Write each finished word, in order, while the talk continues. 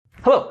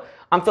Hello,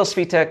 I'm Phil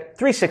Svitek,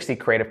 360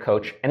 Creative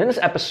Coach, and in this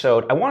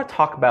episode, I want to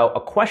talk about a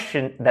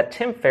question that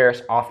Tim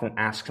Ferris often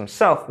asks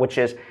himself, which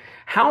is,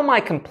 how am I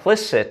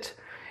complicit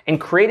in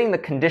creating the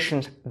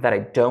conditions that I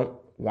don't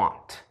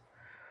want?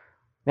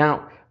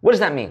 Now, what does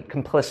that mean,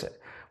 complicit?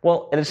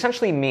 Well, it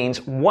essentially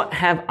means, what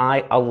have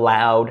I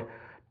allowed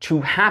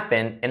to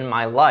happen in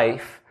my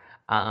life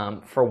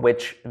for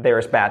which there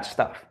is bad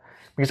stuff?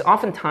 Because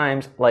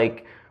oftentimes,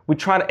 we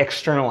try to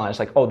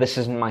externalize, oh, this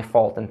isn't my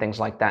fault and things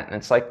like that. And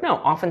it's like, no,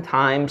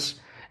 oftentimes,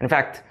 in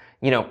fact,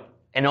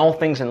 in all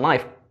things in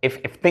life,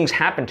 if things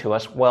happen to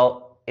us,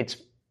 well, it's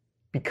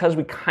because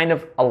we kind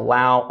of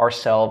allow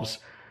ourselves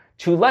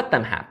to let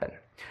them happen.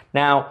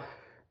 Now,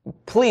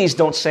 please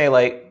don't say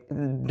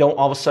don't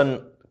all of a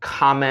sudden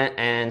comment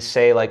and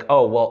say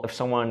oh, well, if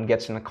someone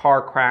gets in a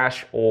car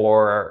crash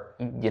or,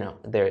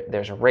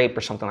 there's a rape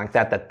or something like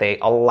that, that they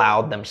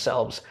allowed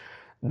themselves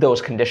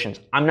those conditions.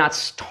 I'm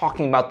not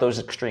talking about those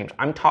extremes.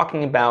 I'm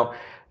talking about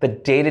the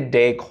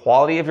day-to-day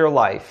quality of your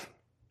life.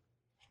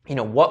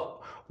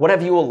 What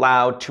have you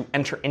allowed to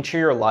enter into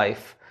your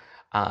life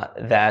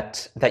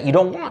that you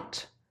don't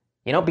want?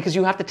 Because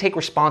you have to take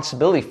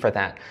responsibility for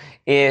that.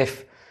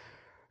 If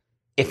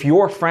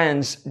your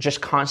friends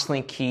just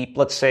constantly keep,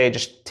 let's say,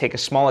 just take a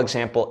small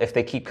example, if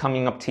they keep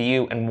coming up to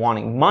you and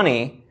wanting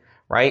money,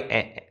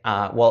 right?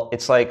 Well,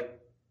 it's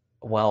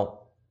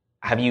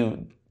have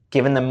you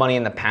given them money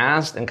in the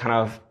past and kind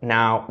of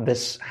now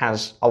this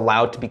has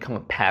allowed to become a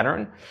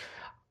pattern?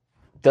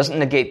 Doesn't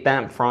negate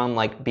them from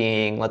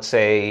being, let's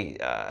say,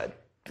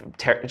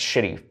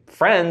 shitty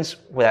friends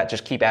that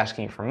just keep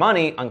asking you for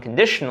money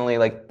unconditionally,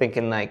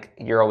 thinking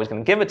you're always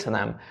going to give it to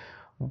them.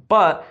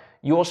 But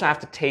you also have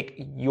to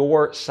take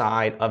your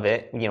side of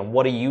it.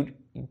 What are you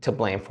to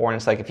blame for?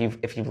 And it's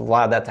if you've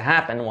allowed that to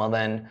happen, well,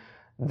 then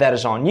that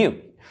is on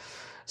you.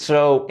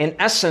 So in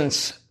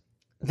essence,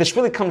 this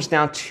really comes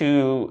down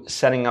to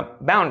setting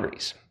up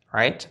boundaries,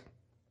 right?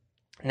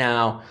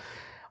 Now,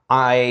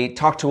 I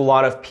talk to a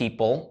lot of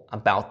people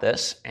about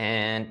this,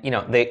 and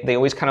they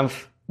always kind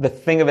of, the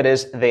thing of it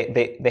is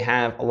they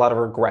have a lot of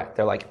regret.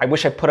 They're I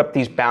wish I put up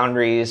these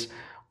boundaries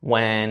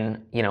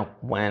when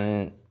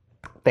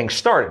things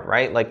started,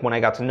 right? When I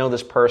got to know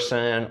this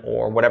person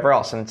or whatever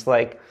else. And it's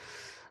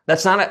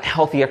that's not a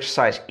healthy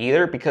exercise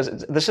either,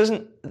 because this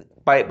isn't,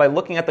 by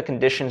looking at the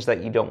conditions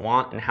that you don't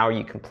want and how are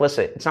you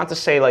complicit, it's not to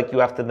say you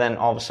have to then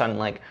all of a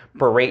sudden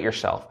berate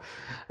yourself.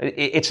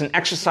 It's an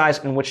exercise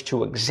in which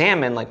to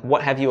examine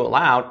what have you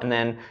allowed, and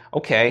then,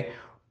 okay,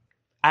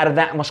 out of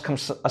that must come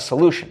a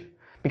solution.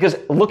 Because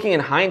looking in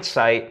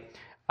hindsight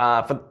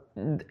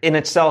in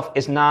itself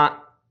is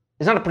not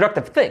a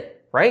productive thing,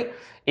 right?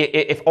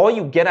 If all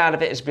you get out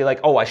of it is be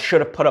oh, I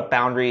should have put up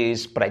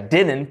boundaries, but I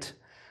didn't,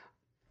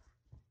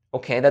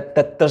 okay,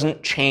 that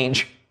doesn't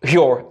change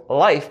your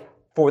life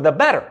for the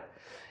better.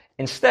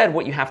 Instead,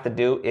 what you have to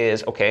do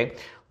is, okay,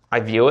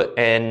 I view it,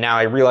 and now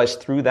I realize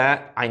through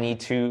that, I need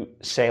to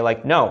say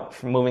no,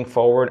 from moving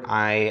forward,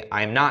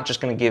 I'm not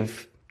just going to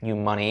give you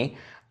money,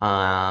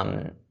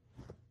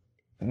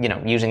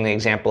 using the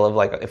example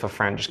of if a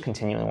friend just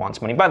continually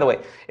wants money. By the way,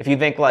 if you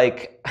think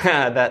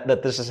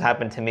that this has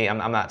happened to me,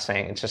 I'm not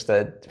saying, it's just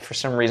for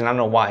some reason, I don't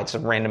know why, it's a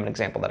random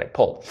example that I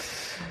pulled.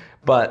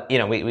 But,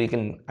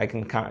 I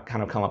can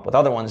kind of come up with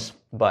other ones,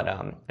 but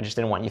I just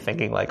didn't want you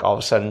thinking all of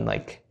a sudden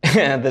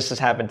this has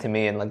happened to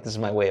me and this is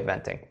my way of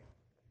venting.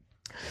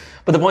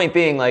 But the point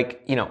being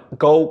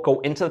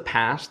go into the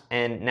past,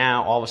 and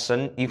now all of a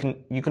sudden you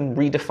can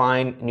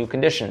redefine new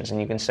conditions,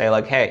 and you can say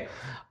hey,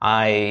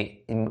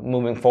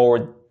 moving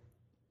forward,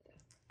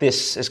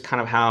 this is kind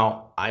of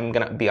how I'm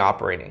going to be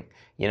operating,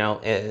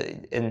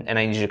 and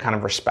I need you to kind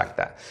of respect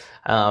that.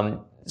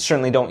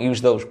 Certainly don't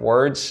use those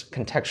words,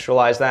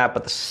 contextualize that,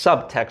 but the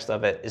subtext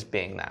of it is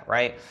being that,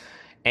 right?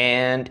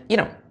 And,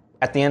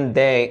 at the end of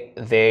the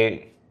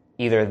day,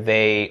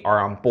 they are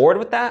on board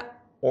with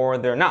that or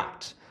they're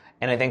not.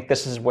 And I think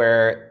this is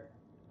where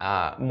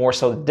more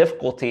so the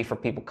difficulty for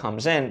people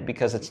comes in,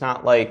 because it's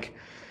not they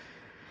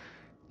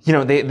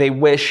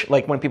wish,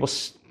 when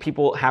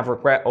people have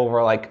regret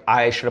over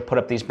I should have put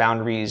up these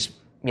boundaries,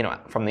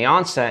 from the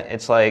onset.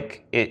 It's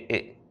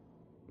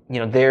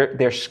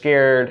they're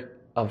scared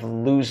of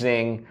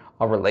losing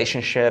a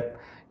relationship,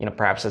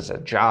 perhaps it's a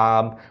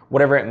job,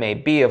 whatever it may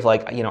be, of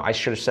I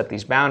should have set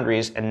these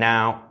boundaries, and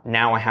now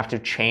I have to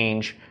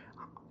change,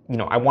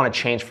 I want to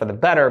change for the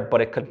better, but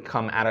it could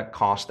come at a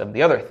cost of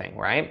the other thing,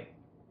 right?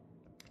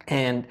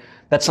 And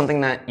that's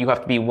something that you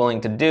have to be willing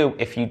to do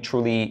if you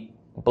truly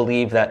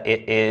believe that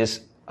it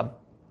is a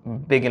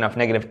big enough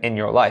negative in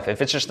your life.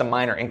 If it's just a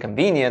minor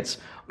inconvenience,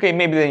 okay,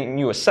 maybe then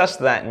you assess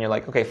that and you're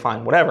okay,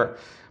 fine, whatever.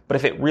 But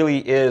if it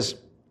really is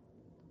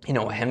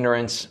a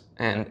hindrance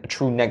and a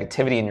true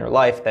negativity in your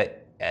life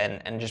that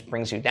and just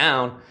brings you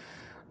down,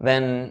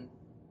 then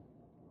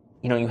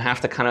you have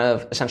to kind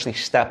of essentially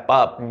step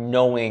up,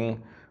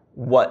 knowing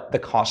what the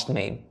cost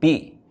may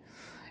be.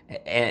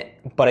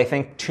 But I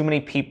think too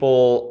many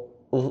people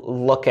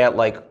look at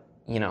what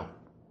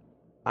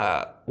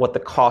the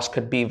cost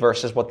could be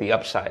versus what the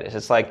upside is.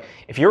 It's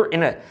if you're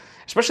in a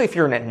especially if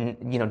you're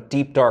in a,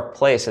 deep, dark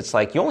place, it's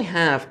like you only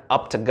have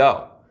up to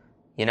go,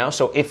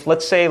 So if,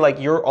 let's say,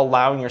 like, you're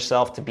allowing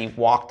yourself to be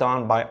walked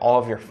on by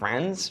all of your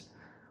friends,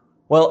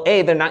 well,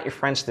 A, they're not your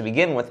friends to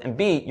begin with, and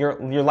B,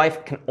 your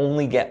life can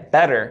only get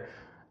better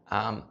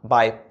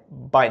by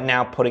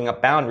now putting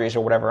up boundaries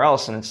or whatever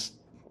else. And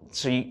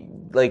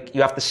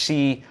you have to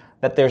see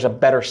that there's a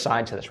better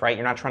side to this, right?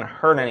 You're not trying to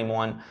hurt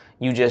anyone.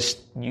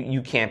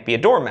 You can't be a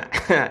doormat,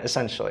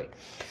 essentially.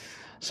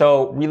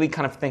 So really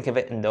kind of think of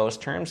it in those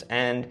terms.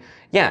 And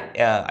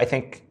I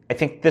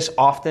think this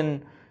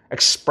often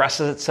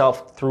expresses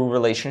itself through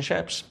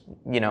relationships.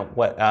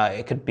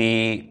 It could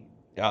be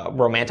a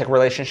romantic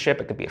relationship,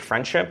 it could be a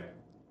friendship,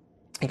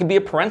 it could be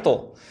a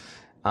parental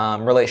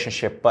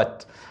relationship,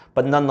 but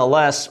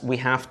nonetheless, we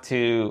have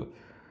to,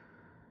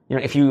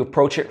 if you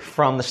approach it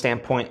from the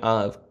standpoint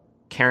of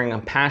caring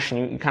and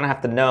compassion, you kind of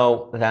have to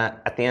know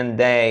that at the end of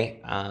the day,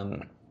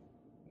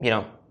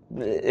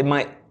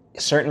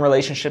 certain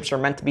relationships are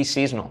meant to be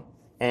seasonal,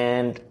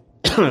 and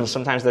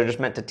sometimes they're just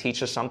meant to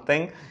teach us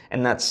something,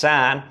 and that's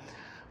sad.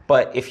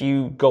 But if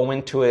you go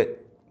into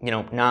it,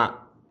 not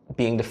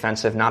being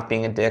defensive, not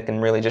being a dick,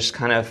 and really just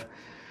kind of,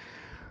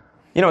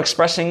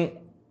 expressing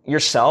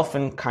yourself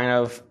and kind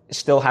of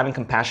still having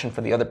compassion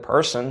for the other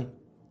person,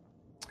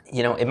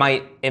 it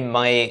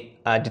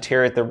might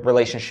deteriorate the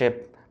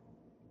relationship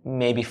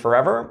maybe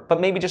forever, but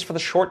maybe just for the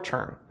short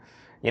term,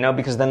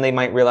 because then they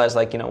might realize,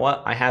 like,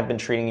 what, I have been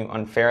treating you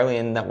unfairly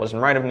and that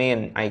wasn't right of me,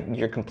 and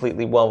you're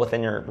completely well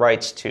within your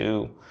rights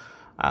to,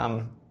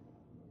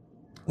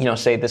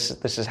 say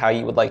this is how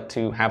you would like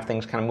to have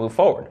things kind of move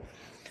forward.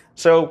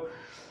 So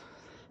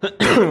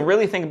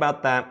really think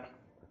about that,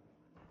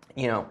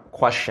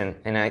 question.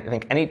 And I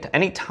think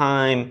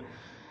anytime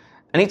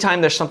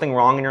there's something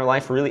wrong in your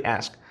life, really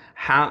ask,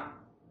 how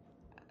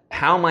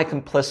am I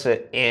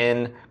complicit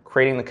in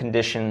creating the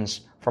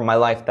conditions for my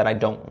life that I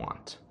don't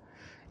want?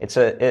 It's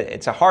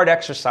a hard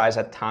exercise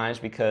at times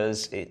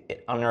because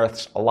it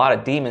unearths a lot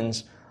of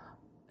demons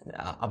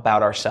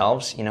about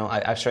ourselves.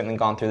 I've certainly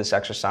gone through this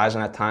exercise,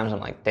 and at times I'm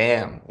like,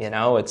 damn,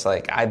 it's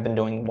like, I've been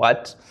doing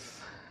what?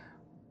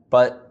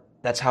 But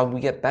that's how we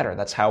get better.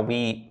 That's how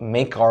we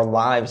make our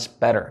lives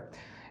better.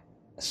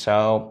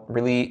 So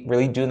really,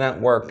 really do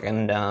that work.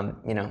 And,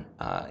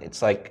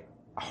 it's like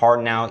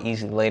hard now,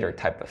 easy later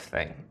type of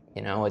thing.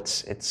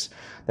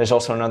 There's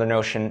also another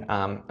notion,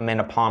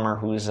 Amanda Palmer,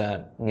 who's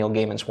Neil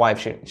Gaiman's wife,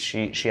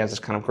 she has this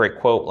kind of great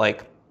quote,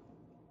 like,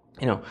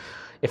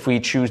 if we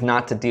choose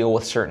not to deal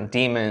with certain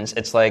demons,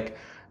 it's like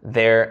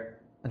they're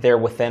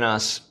within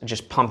us,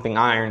 just pumping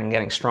iron and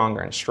getting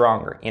stronger and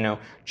stronger.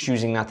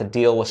 Choosing not to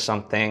deal with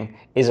something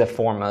is a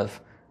form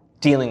of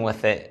dealing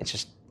with it.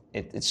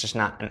 It's just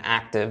not an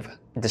active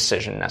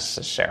decision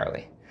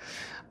necessarily.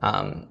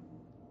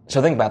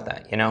 So think about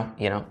that.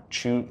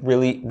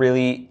 Really,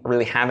 really,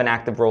 really have an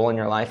active role in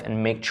your life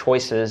and make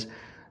choices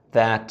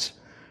that,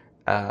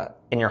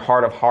 in your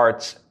heart of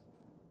hearts,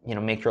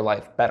 make your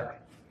life better.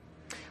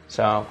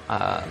 So,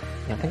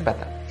 think about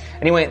that.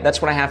 Anyway, that's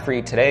what I have for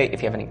you today.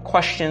 If you have any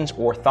questions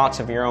or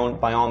thoughts of your own,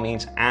 by all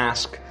means,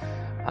 ask.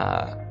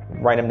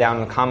 Write them down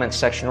in the comments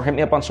section, or hit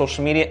me up on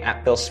social media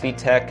at Bill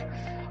Svitek.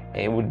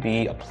 It would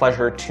be a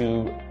pleasure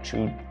to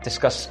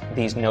discuss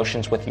these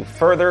notions with you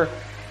further.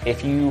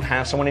 If you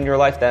have someone in your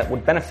life that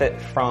would benefit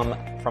from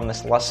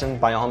this lesson,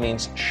 by all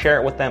means,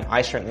 share it with them.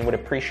 I certainly would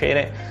appreciate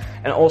it.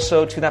 And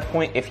also, to that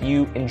point, if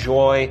you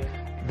enjoy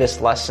this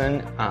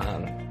lesson,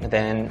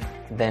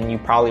 then you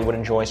probably would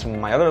enjoy some of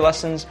my other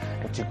lessons.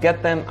 And to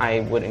get them,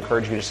 I would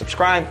encourage you to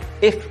subscribe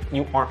if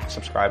you aren't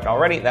subscribed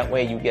already. That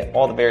way you get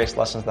all the various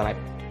lessons that I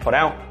put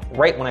out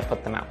right when I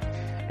put them out.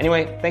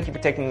 Anyway, thank you for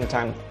taking the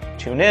time to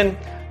tune in.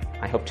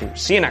 I hope to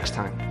see you next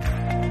time.